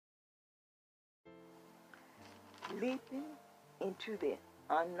leaping into the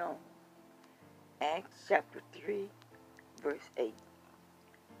unknown. Acts chapter 3, verse 8.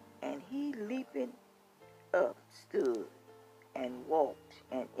 And he leaping up stood and walked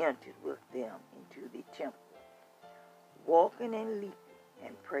and entered with them into the temple, walking and leaping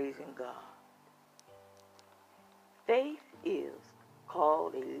and praising God. Faith is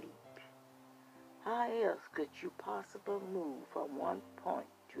called a leap. How else could you possibly move from one point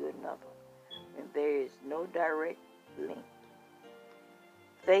to another when there is no direct link?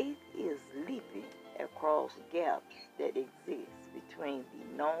 Faith is leaping across gaps that exist between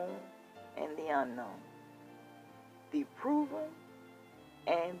the known and the unknown, the proven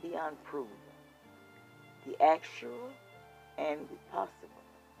and the unproven, the actual and the possible.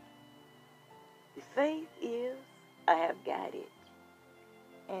 The faith is I have got it,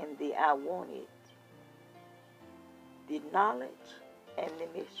 and the I want it, the knowledge and the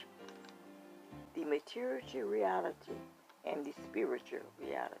mystery, the maturity reality and the spiritual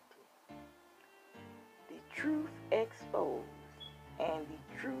reality, the truth exposed and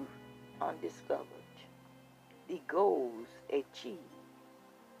the truth undiscovered, the goals achieved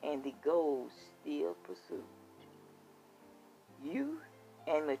and the goals still pursued, youth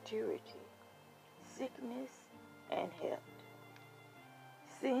and maturity, sickness and health,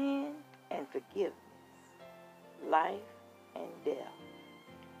 sin and forgiveness, life and death,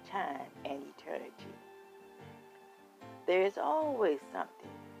 time and eternity. There is always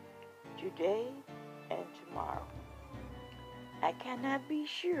something, today and tomorrow. I cannot be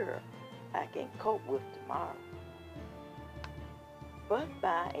sure I can cope with tomorrow, but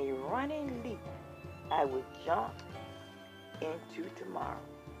by a running leap, I will jump into tomorrow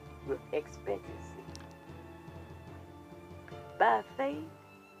with expectancy. By faith,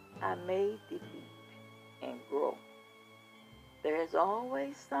 I made the leap and grow. There is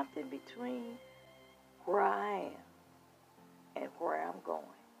always something between where I am and where I'm going.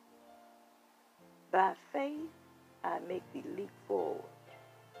 By faith, I make the leap forward.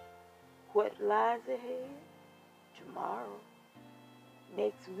 What lies ahead? Tomorrow,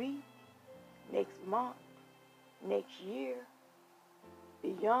 next week, next month, next year,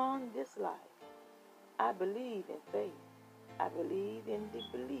 beyond this life. I believe in faith. I believe in the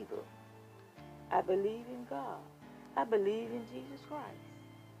believer. I believe in God. I believe in Jesus Christ.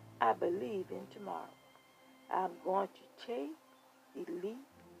 I believe in tomorrow. I'm going to take the leap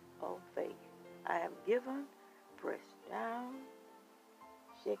of faith. I am given, pressed down,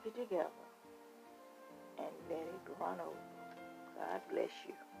 shake it together, and let it run over. God bless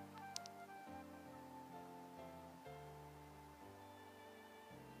you.